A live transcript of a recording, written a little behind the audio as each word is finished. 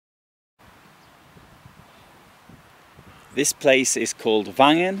This place is called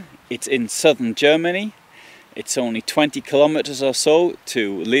Wangen. It's in southern Germany. It's only 20 kilometers or so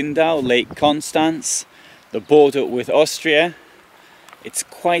to Lindau, Lake Constance, the border with Austria. It's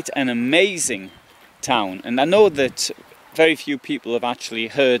quite an amazing town, and I know that very few people have actually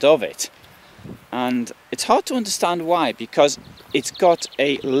heard of it. And it's hard to understand why, because it's got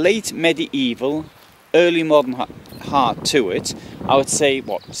a late medieval, early modern heart to it. I would say,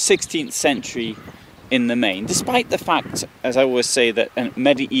 what, 16th century in the main, despite the fact, as I always say, that a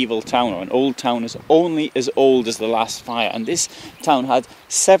medieval town or an old town is only as old as the last fire, and this town had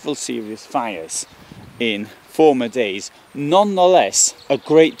several serious fires in former days. Nonetheless, a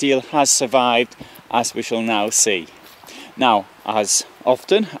great deal has survived, as we shall now see. Now, as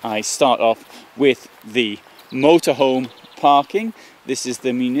often, I start off with the motorhome parking. This is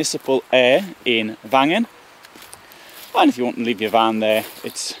the municipal air in Wangen, and if you want to leave your van there,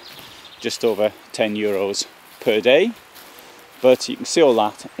 it's just over 10 euros per day, but you can see all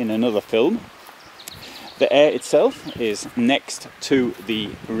that in another film. The air itself is next to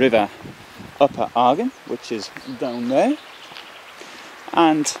the river Upper Argen, which is down there,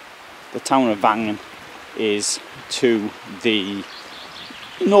 and the town of Wangen is to the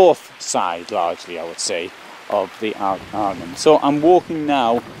north side, largely I would say, of the Argen. So I'm walking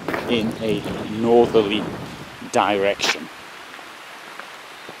now in a northerly direction.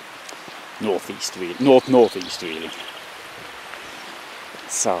 Northeast really, northeast really.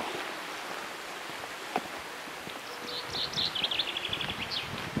 So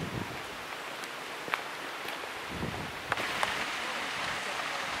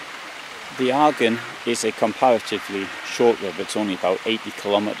the Argen is a comparatively short river. It's only about 80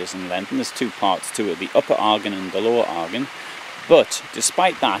 kilometers in length, and there's two parts to it, the Upper Argen and the Lower Argen. But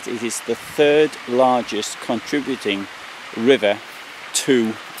despite that, it is the third largest contributing river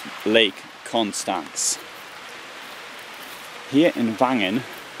to Lake Constance. Here in Wangen,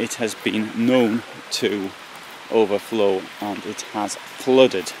 it has been known to overflow, and it has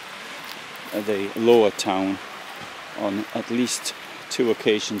flooded the lower town on at least 2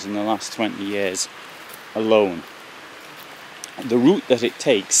 occasions in the last 20 years alone. The route that it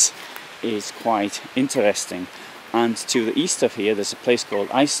takes is quite interesting, and to the east of here there's a place called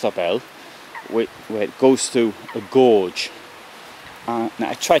Isny, where it goes through a gorge. Now,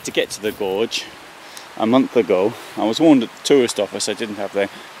 I tried to get to the gorge a month ago. I was warned at the tourist office I didn't have the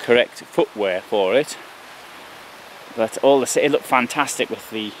correct footwear for it, but all the same, it looked fantastic with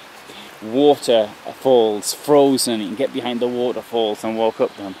the waterfalls frozen, and you can get behind the waterfalls and walk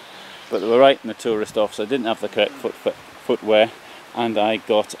up them. But they were right in the tourist office. I didn't have the correct footwear, and I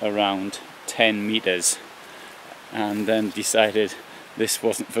got around 10 meters and then decided this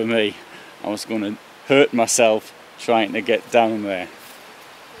wasn't for me. I was going to hurt myself trying to get down there.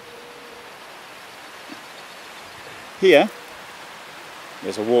 Here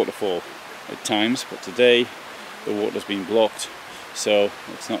there's a waterfall at times, but today the water's been blocked, so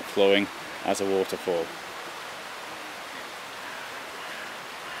it's not flowing as a waterfall.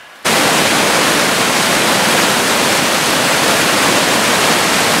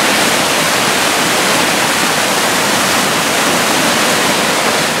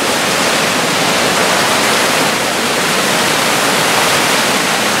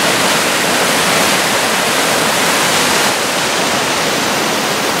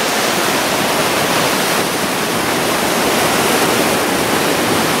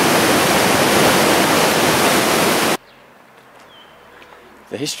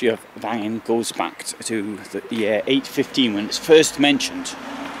 The history of Wangen goes back to the year 815, when it's first mentioned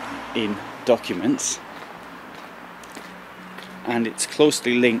in documents, and it's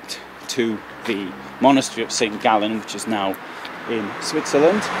closely linked to the monastery of St. Gallen, which is now in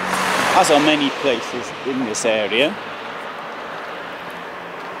Switzerland, as are many places in this area.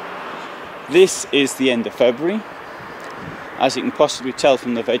 This is the end of February, as you can possibly tell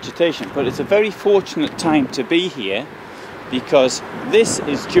from the vegetation, but it's a very fortunate time to be here, because this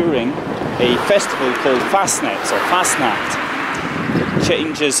is during a festival called Fasnet, or Fasnet. It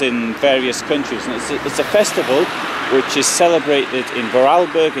changes in various countries, and it's a festival which is celebrated in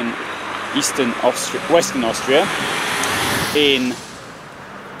Vorarlberg in Western Austria, in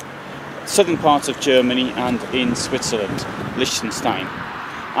southern parts of Germany, and in Switzerland, Liechtenstein.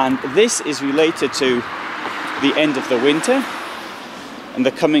 And this is related to the end of the winter and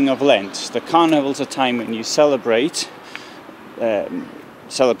the coming of Lent. The Carnival is a time when you celebrate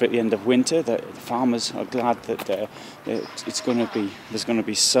the end of winter. The farmers are glad that there's going to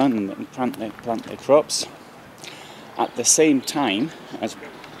be sun and plant their crops. At the same time as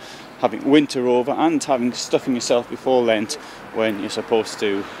having winter over and stuffing yourself before Lent, when you're supposed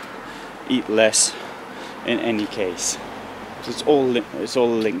to eat less in any case. So it's all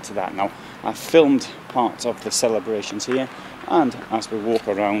linked to that. Now, I've filmed parts of the celebrations here, and as we walk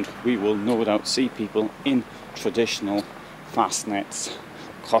around, we will no doubt see people in traditional Fasnets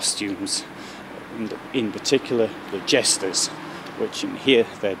costumes, and in particular the jesters, which you can hear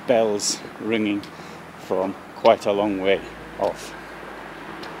their bells ringing from quite a long way off.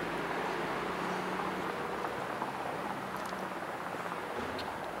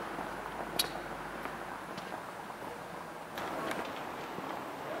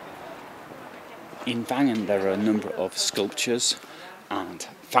 In Wangen there are a number of sculptures and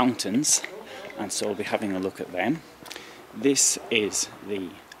fountains, and so we'll be having a look at them. This is the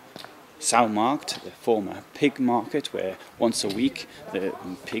Saumarkt, the former pig market, where once a week the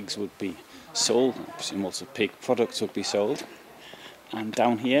pigs would be sold, I presume also pig products would be sold. And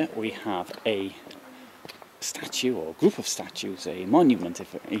down here we have a statue, or group of statues, a monument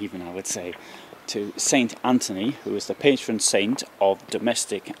even I would say, to Saint Anthony, who is the patron saint of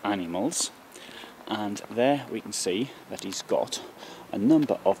domestic animals. And there we can see that he's got a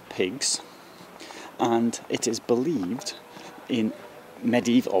number of pigs, and it is believed in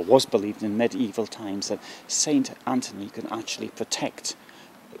medieval, or was believed in medieval times, that Saint Anthony could actually protect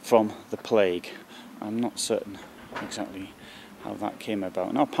from the plague. I'm not certain exactly how that came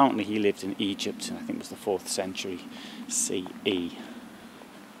about. Now apparently he lived in Egypt, and I think it was the 4th century CE.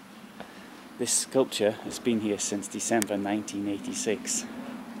 This sculpture has been here since December 1986,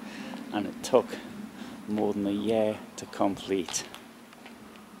 and it took more than a year to complete.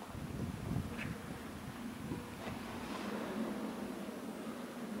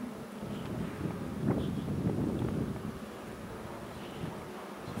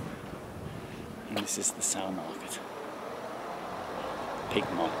 And this is the sow market, pig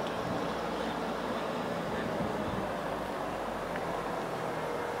market.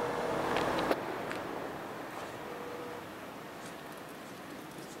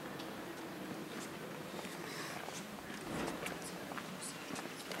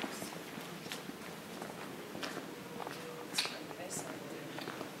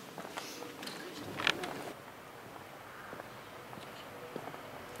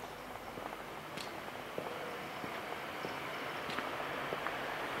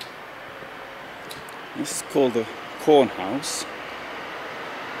 This is called the corn house,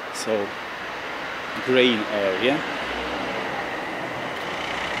 so grain area.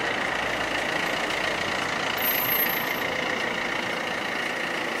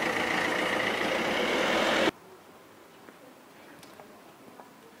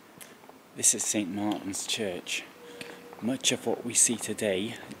 This is St. Martin's Church. Much of what we see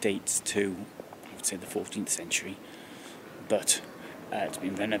today dates to, I would say, the 14th century, but it's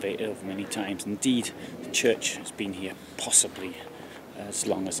been renovated over many times. Indeed, the church has been here possibly as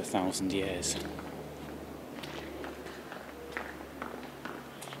long as 1,000 years.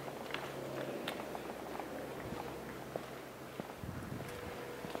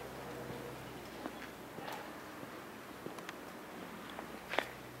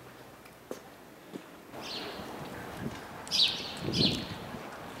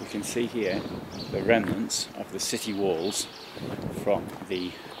 We can see here the remnants of the city walls from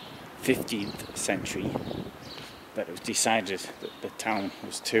the 15th century, but it was decided that the town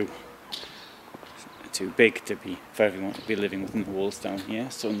was too big to be for everyone to be living within the walls down here.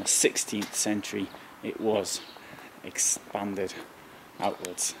 So in the 16th century it was expanded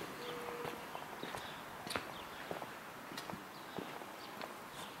outwards.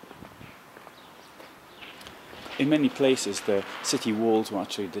 In many places the city walls were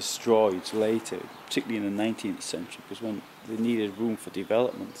actually destroyed later, particularly in the 19th century, because when they needed room for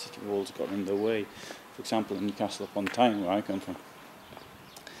development, the city walls got in the way. For example, in Newcastle upon Tyne, where I come from,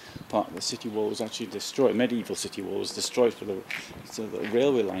 part of the city wall was actually destroyed. Medieval city wall was destroyed so that the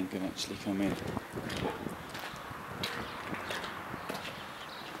railway line could actually come in.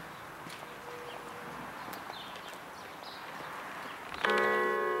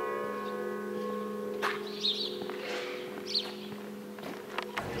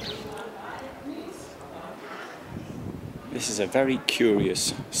 This is a very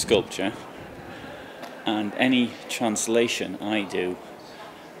curious sculpture, and any translation I do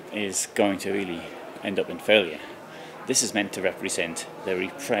is going to really end up in failure. This is meant to represent the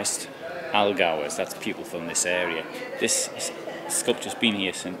repressed Allgäuers, that's people from this area. This sculpture's been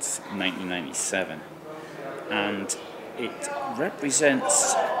here since 1997, and it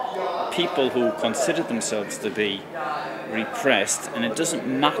represents people who consider themselves to be repressed, and it doesn't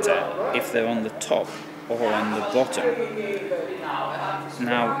matter if they're on the top or on the bottom.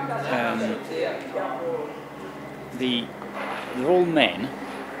 Now, they're all men,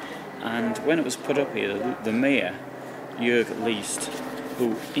 and when it was put up here, the mayor Jörg Leist,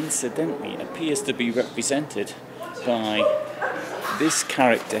 who incidentally appears to be represented by this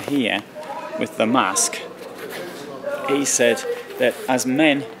character here with the mask. He said that as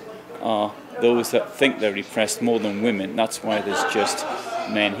men are those that think they're repressed more than women, that's why there's just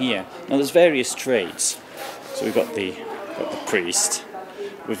men here. Now there's various trades. So we've got the priest,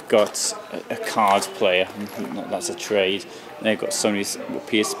 we've got a card player, that's a trade, and they've got somebody who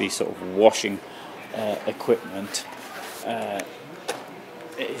appears to be sort of washing equipment.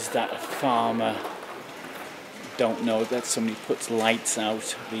 Is that a farmer? Don't know. That somebody puts lights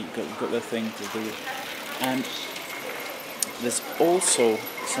out. We've got the thing to do. And there's also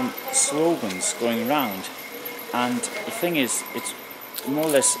some slogans going around. And the thing is, it's more or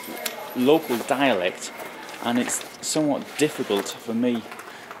less local dialect, and it's somewhat difficult for me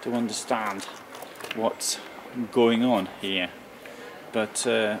to understand what's going on here. But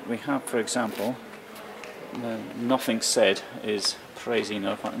we have, for example, nothing said is crazy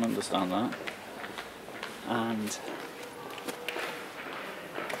enough, I can understand that. And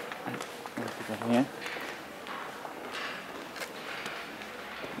what have we got here?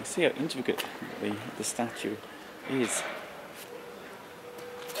 You see how intricate the statue is.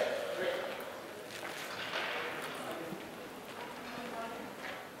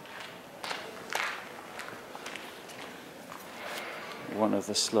 One of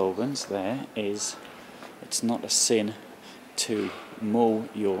the slogans there is, "It's not a sin to mow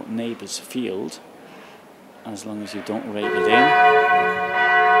your neighbour's field as long as you don't rake it in."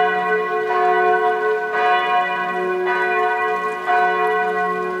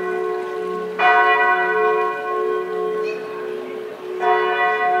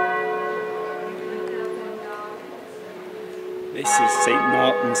 This is St.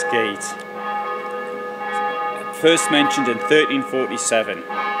 Martin's Gate. First mentioned in 1347,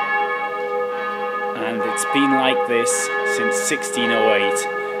 and it's been like this since 1608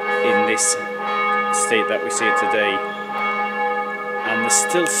 in this state that we see it today. And there's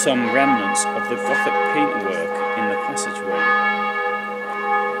still some remnants of the Gothic paintwork in the passageway.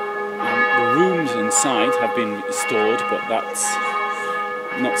 And the rooms inside have been restored, but that's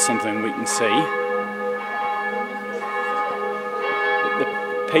not something we can see. But the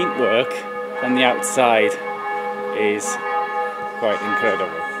paintwork from the outside is quite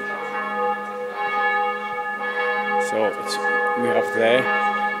incredible. So we have there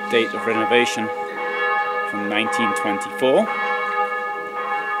date of renovation from 1924.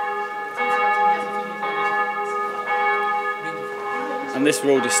 And this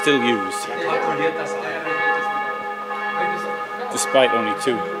road is still used, despite only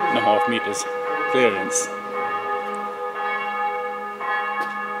 2.5 meters clearance.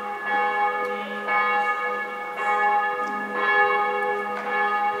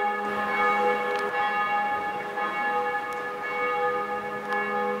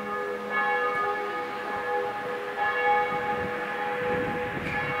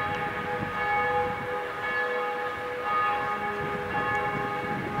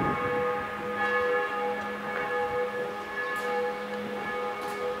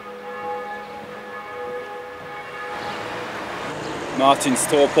 Martin's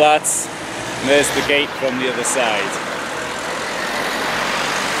Torplatz, and there's the gate from the other side.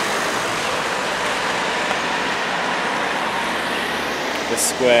 The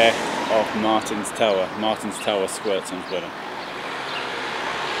square of Martin's Tower Square, sounds better.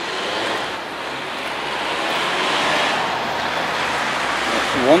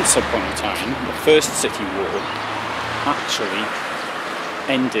 Once upon a time, the first city wall actually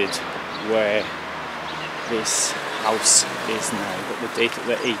ended where this house is now, but the date of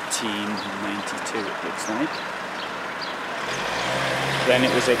the 1892 it looks like. Then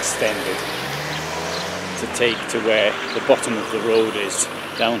it was extended to take to where the bottom of the road is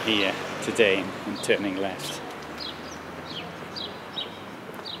down here today and turning left.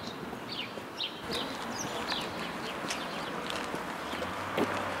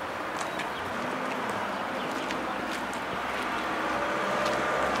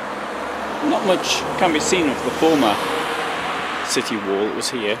 Not much can be seen of the former city wall that was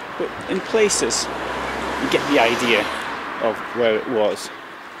here, but in places you get the idea of where it was,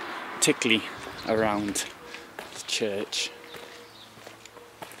 particularly around the church.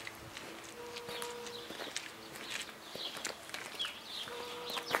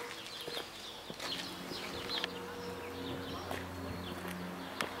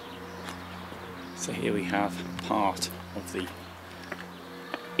 So here we have part of the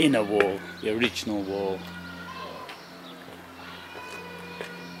inner wall, the original wall.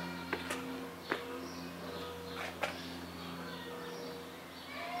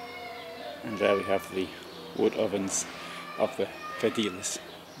 And there we have the wood ovens of the Fredrick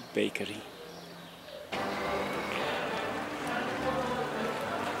bakery.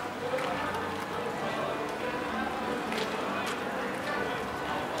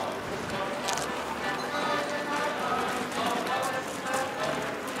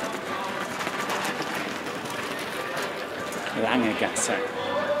 Lange Gasse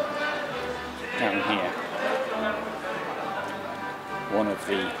down here, one of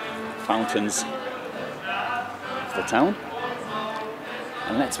the fountains of the town.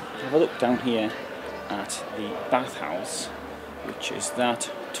 And let's have a look down here at the bathhouse, which is that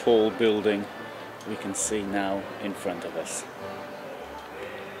tall building we can see now in front of us.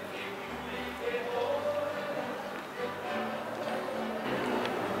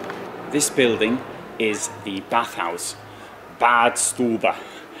 This building is the bathhouse, Badstube,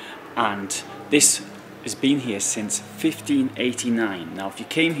 and this has been here since 1589. Now if you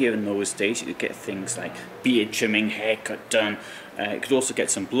came here in those days, you'd get things like beard trimming, haircut done. You could also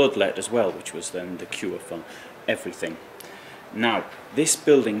get some bloodlet as well, which was then the cure for everything. Now this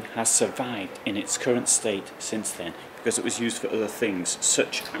building has survived in its current state since then because it was used for other things,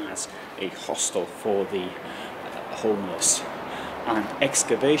 such as a hostel for the homeless, and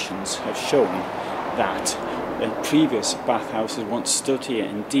excavations have shown that previous bathhouses once stood here.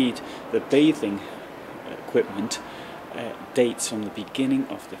 Indeed, the bathing equipment dates from the beginning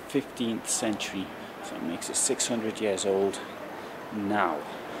of the 15th century, so it makes it 600 years old now.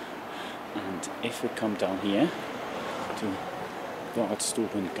 And if we come down here to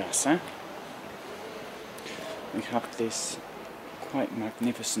Badstubengasse, we have this quite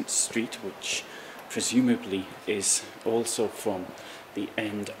magnificent street, which presumably is also from the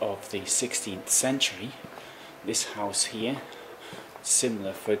end of the 16th century. This house here,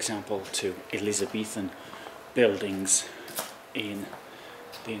 similar for example to Elizabethan buildings in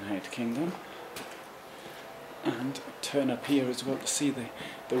the United Kingdom. And turn up here as well to see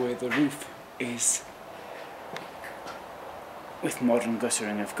the way the roof is, with modern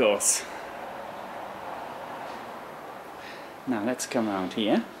guttering of course. Now let's come around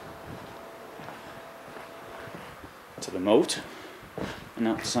here to the moat, and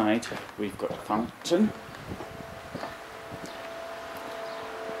outside we've got a fountain.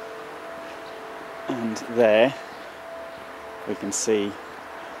 And there we can see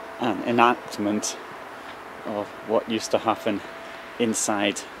an enactment of what used to happen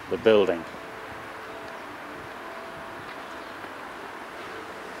inside the building.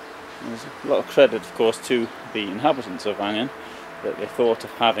 There's a lot of credit of course to the inhabitants of Wangen that they thought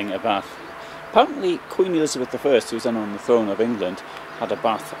of having a bath. Apparently Queen Elizabeth I, who's then on the throne of England, had a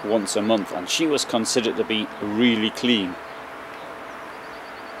bath once a month, and she was considered to be really clean.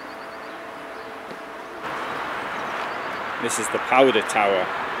 This is the Powder Tower.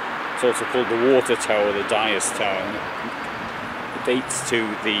 It's also called the Water Tower, the Dyer's Tower. It dates to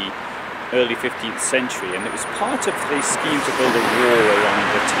the early 15th century, and it was part of the scheme to build a wall around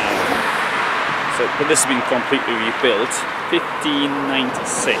the tower. So, but this has been completely rebuilt,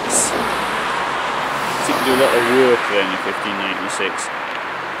 1596. So you can do a lot of work then in 1596.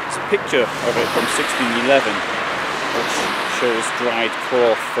 There's a picture of it from 1611, which shows dried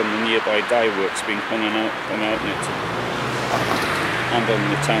cloth from the nearby dye works being hung out in it, and on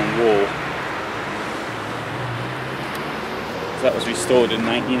the town wall. So that was restored in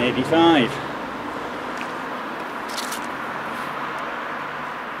 1985.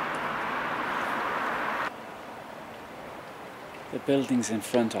 The buildings in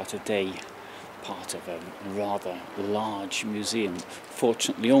front are today part of a rather large museum,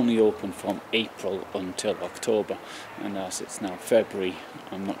 fortunately only open from April until October, and as it's now February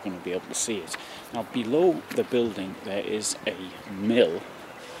I'm not going to be able to see it. Now below the building there is a mill,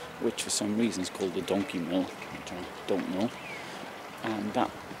 which for some reason is called the Donkey Mill, which I don't know, and that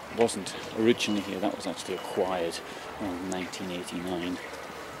wasn't originally here, that was actually acquired in 1989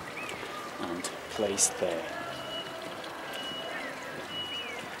 and placed there.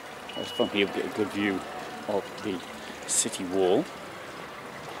 From here we get a good view of the city wall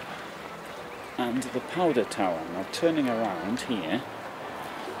and the Powder Tower. Now turning around here,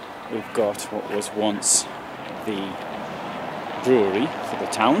 we've got what was once the brewery for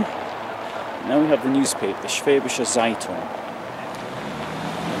the town. Now we have the newspaper, the Schwäbische Zeitung.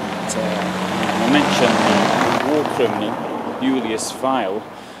 And I mentioned the war criminal Julius Weil,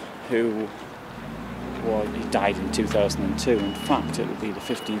 who he died in 2002. In fact, it will be the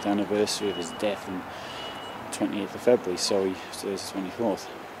 15th anniversary of his death on 28th of February, so today's the 24th,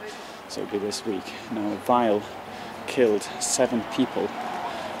 so it'll be this week. Now, Weil killed 7 people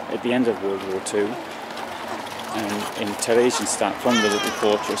at the end of World War II, in Theresienstadt from the little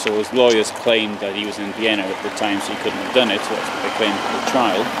fortress. So his lawyers claimed that he was in Vienna at the time, so he couldn't have done it. So that's what they claimed at the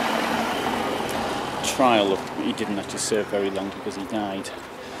trial. He didn't actually serve very long because he died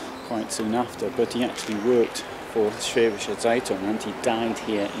quite soon after. But he actually worked for the Schwäbische Zeitung, and he died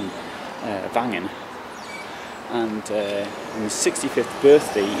here in Wangen. And on his 65th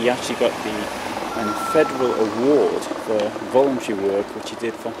birthday, he actually got the federal award for voluntary work which he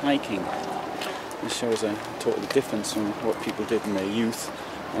did for hiking. This shows a total difference from what people did in their youth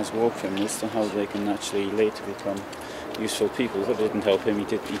as war criminals to how they can actually later become useful people. But it didn't help him.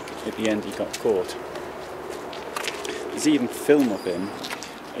 At the end he got caught. There's even film of him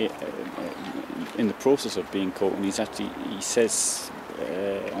in the process of being caught, and he says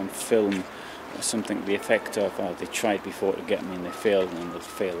on film something to the effect of, oh, they tried before to get me and they failed, and they'll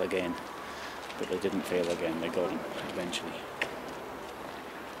fail again. But they didn't fail again, they got him eventually.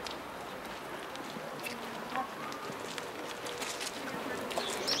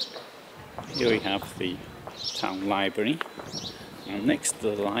 Here we have the town library, and next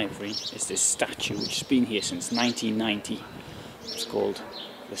to the library is this statue which has been here since 1990. It's called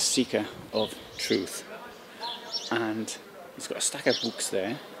the Seeker of Truth, and he's got a stack of books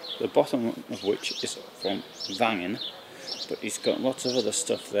there, the bottom of which is from Wangen, but he's got lots of other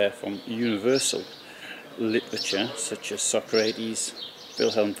stuff there from universal literature such as Socrates,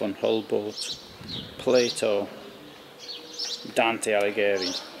 Wilhelm von Humboldt, Plato, Dante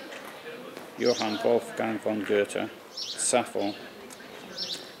Alighieri, Johann Wolfgang von Goethe, Sappho,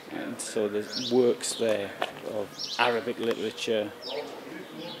 and so there's works there of Arabic literature.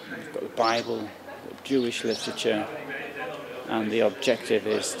 We've got the Bible, Jewish literature, and the objective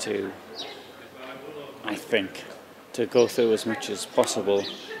is to, I think, to go through as much as possible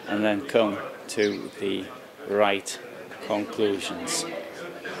and then come to the right conclusions.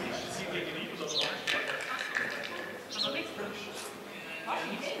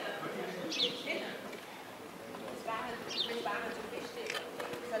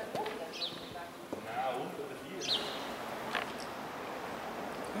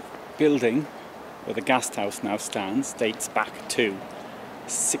 Building where the Gasthaus now stands dates back to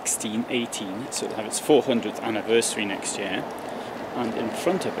 1618, so it'll have its 400th anniversary next year, and in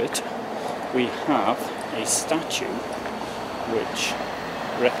front of it we have a statue which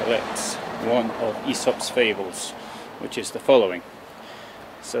recollects one of Aesop's fables, which is the following.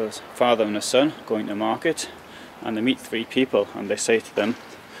 So it's a father and a son going to market, and they meet three people, and they say to them,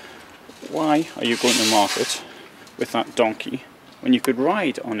 "Why are you going to market with that donkey when you could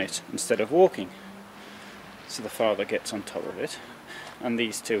ride on it instead of walking?" So the father gets on top of it, and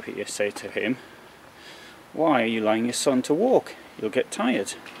these two here say to him, "Why are you allowing your son to walk? You'll get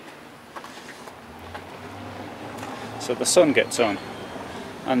tired." So the son gets on,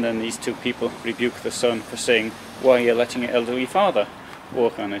 and then these two people rebuke the son for saying, "Why are you letting your elderly father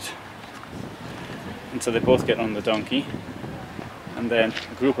walk on it?" And so they both get on the donkey, and then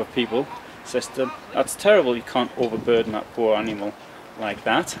a group of people says to them, "That's terrible, you can't overburden that poor animal like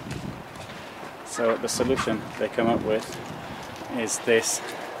that." So the solution they come up with is that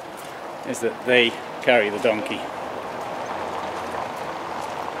they carry the donkey.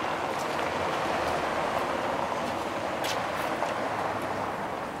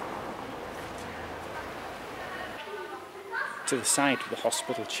 To the side of the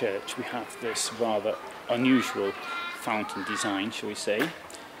hospital church we have this rather unusual fountain design, shall we say.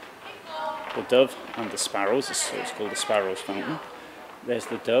 The dove and the sparrows, so it's called the Sparrows Fountain. There's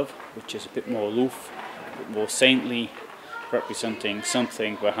the dove, which is a bit more aloof, a bit more saintly, representing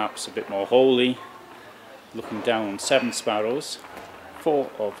something perhaps a bit more holy, looking down on 7 sparrows, 4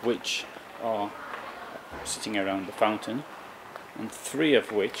 of which are sitting around the fountain, and 3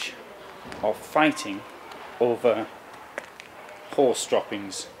 of which are fighting over horse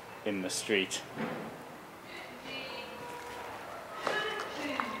droppings in the street.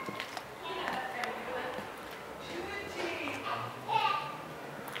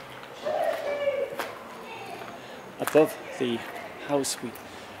 Above the house we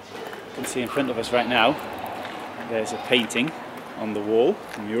can see in front of us right now, there's a painting on the wall,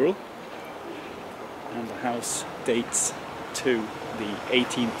 a mural, and the house dates to the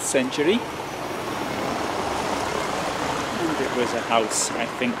 18th century, and it was a house, I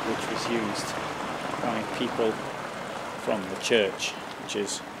think, which was used by people from the church, which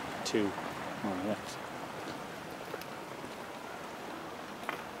is to my left.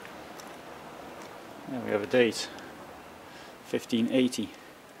 There we have a date, 1580.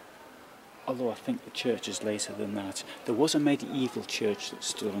 Although I think the church is later than that. There was a medieval church that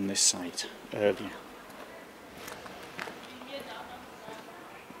stood on this site earlier.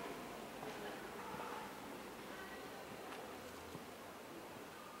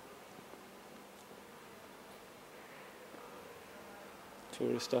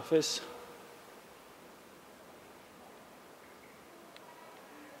 tourist office.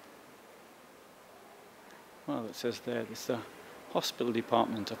 Well, it says there, it's the hospital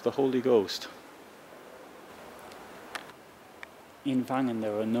department of the Holy Ghost. In Wangen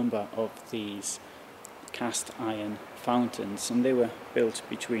there are a number of these cast iron fountains, and they were built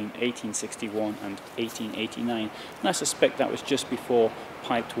between 1861 and 1889, and I suspect that was just before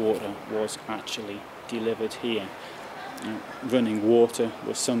piped water was actually delivered here. Running water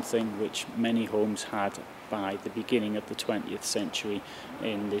was something which many homes had by the beginning of the 20th century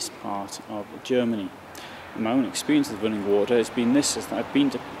in this part of Germany. My own experience with running water has been this, is that I've been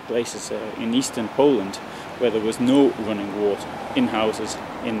to places in eastern Poland where there was no running water in houses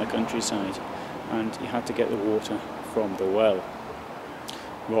in the countryside, and you had to get the water from the well.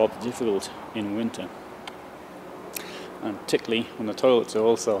 Rather difficult in winter, and particularly when the toilets are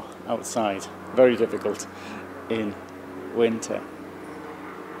also outside, very difficult in winter.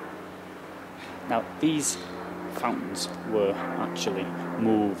 Now these fountains were actually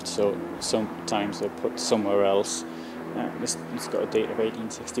moved, so sometimes they're put somewhere else. It's got a date of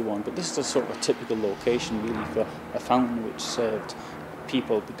 1861, but this is a sort of a typical location really for a fountain which served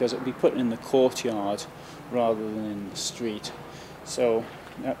people, because it would be put in the courtyard rather than in the street. So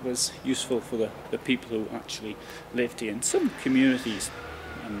that was useful for the people who actually lived here. In some communities,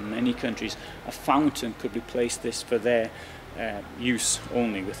 in many countries, a fountain could be placed this for their use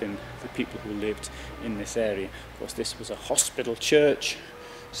only within the people who lived in this area. Of course, this was a hospital church,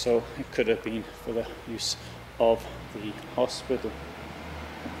 so it could have been for the use of the hospital.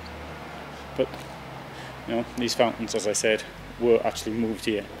 But you know, these fountains, as I said, were actually moved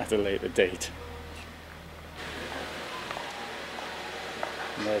here at a later date.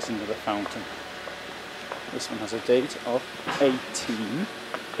 And there's another fountain. This one has a date of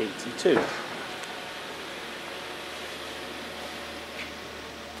 1882.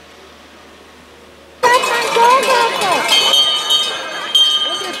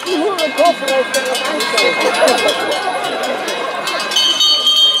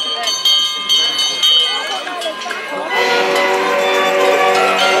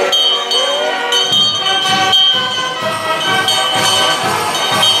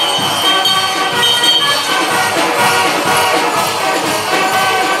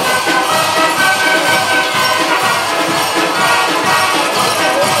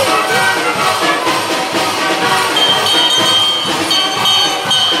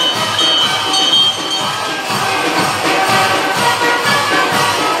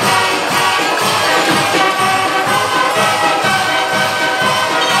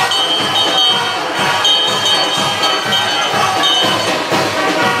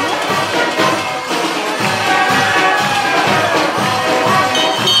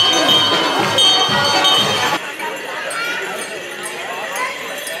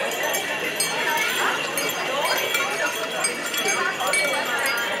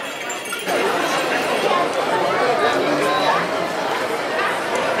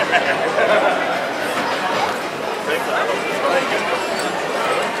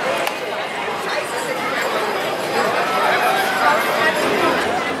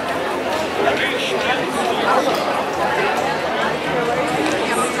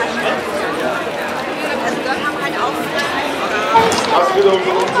 Das wieder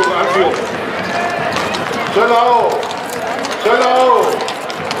unseren Umzug anführen. Genau! Genau!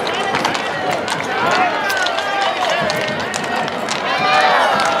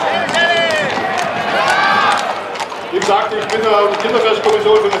 Wie gesagt, ich bin der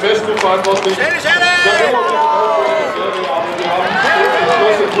Kinderfestkommission für den Festzug verantwortlich. Wir haben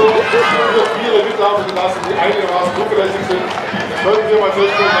viele mitlaufen gelassen, die einigermaßen zuverlässig sind. Sollten wir mal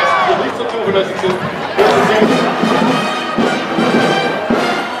feststellen, dass wir nicht so zuverlässig sind,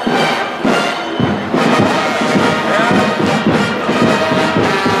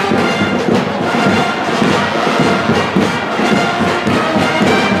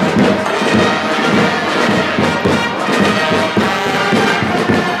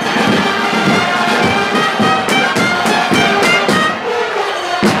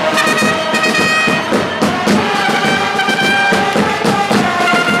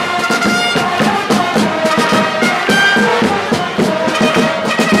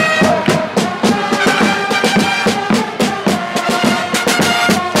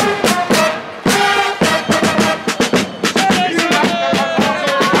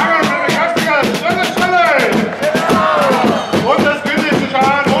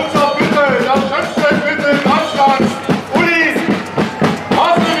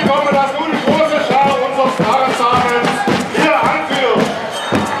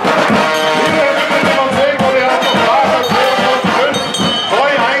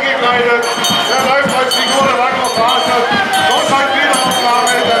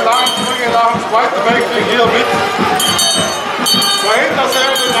 Dahinter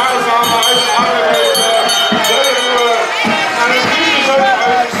sehr viel langsamer als Angemeldet. Eine typische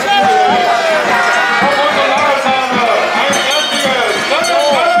auf unsere Lagersame. Ein kräftiges. Und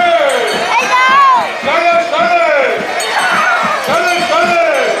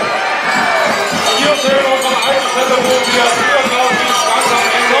hier sehen wir unsere Einzelstelle, wo wir hier drauf sind, ganz am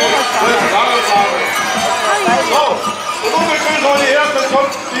Ende des Lagersamen. So, und nun begrüßen wir die erste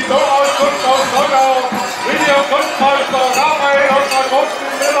Kunst, die Domauskunft aus Lindau. Mit ihrem Kunstmeister Raphael aus der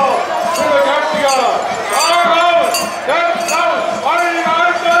Kunstmiller. Bitte kräftiger. Raus! Kämpft raus! Heiligen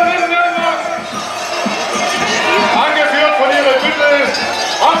Alter, Lindau! Angeführt von ihren Büttel.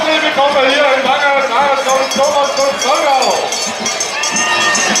 Herzlich willkommen hier in Wangen, Domauskunft Lindau.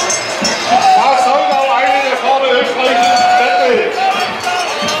 Da soll auch einige vorne hilfreichen Städte.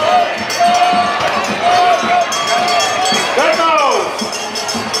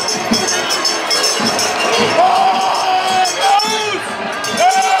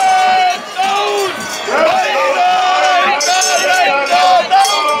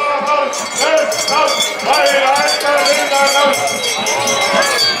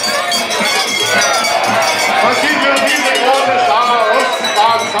 Was sieht hier diese große Schar aus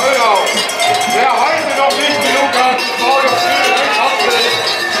Baden-Württemberg? Wer heute noch nicht genug hat, morgen früh recht herzlich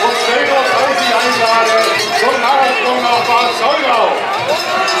um 10:30 Uhr einladen zum Nachrichten nach Baden-Württemberg.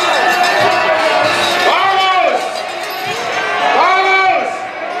 Vamos! Vamos!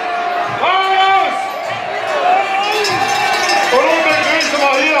 Vamos! Und nun begrüßen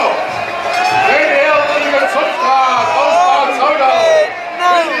wir hier den ehrwürdigen Zunftrat aus Baden-Württemberg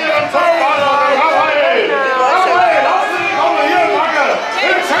mit ihrem Zunftvater, den Raphael. Raphael, lassen Sie kommen hier in Wangen,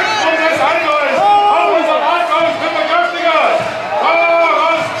 im Zentrum des Allgäus, auf unserem Rathaus mit der Kräftiger.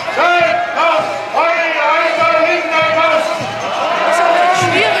 Voraus, schnell, raus, Heiligen Alter, Lindau! Das ist auch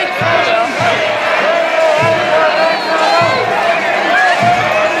schwierig, oder?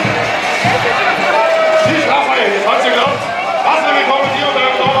 Nicht Raphael, das hat sie geglaubt. Herzlich willkommen hier und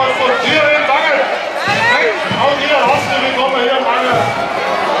der Thomas von hier in Wangen. Auch hier herzlich willkommen hier in Wangen.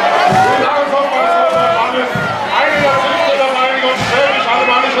 Guten Abend, Thomas von Wangen. Eine der Zünfte der Meinung und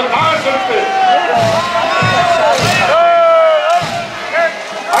schwäbisch-alemannischen Tageszünfte.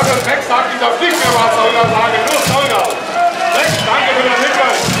 Also Text sagt, ich darf nicht mehr was soll er sagen, nur Solga. Text, danke für den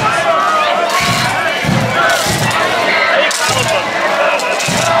Hinweis.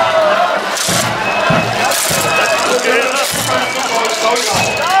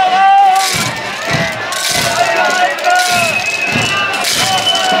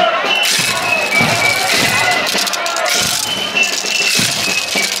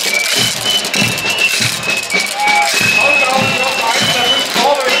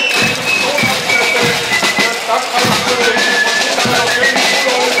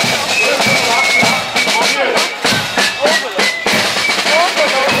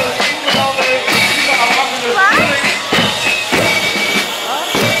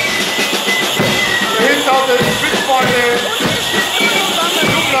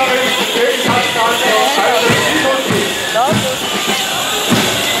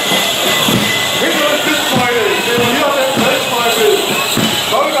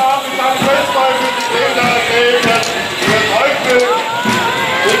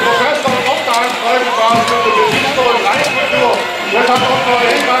 Das hat unser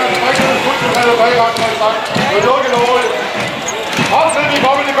Hinweis, kulturelle Beirat geholt. Herzlich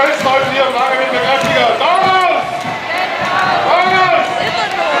willkommen, die Weltleute hier im Wangen mit bekräftiger. Voraus! Voraus!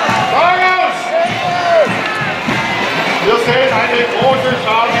 Voraus! Wir sehen eine große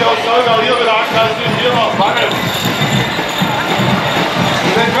Schar, die aus Solga hier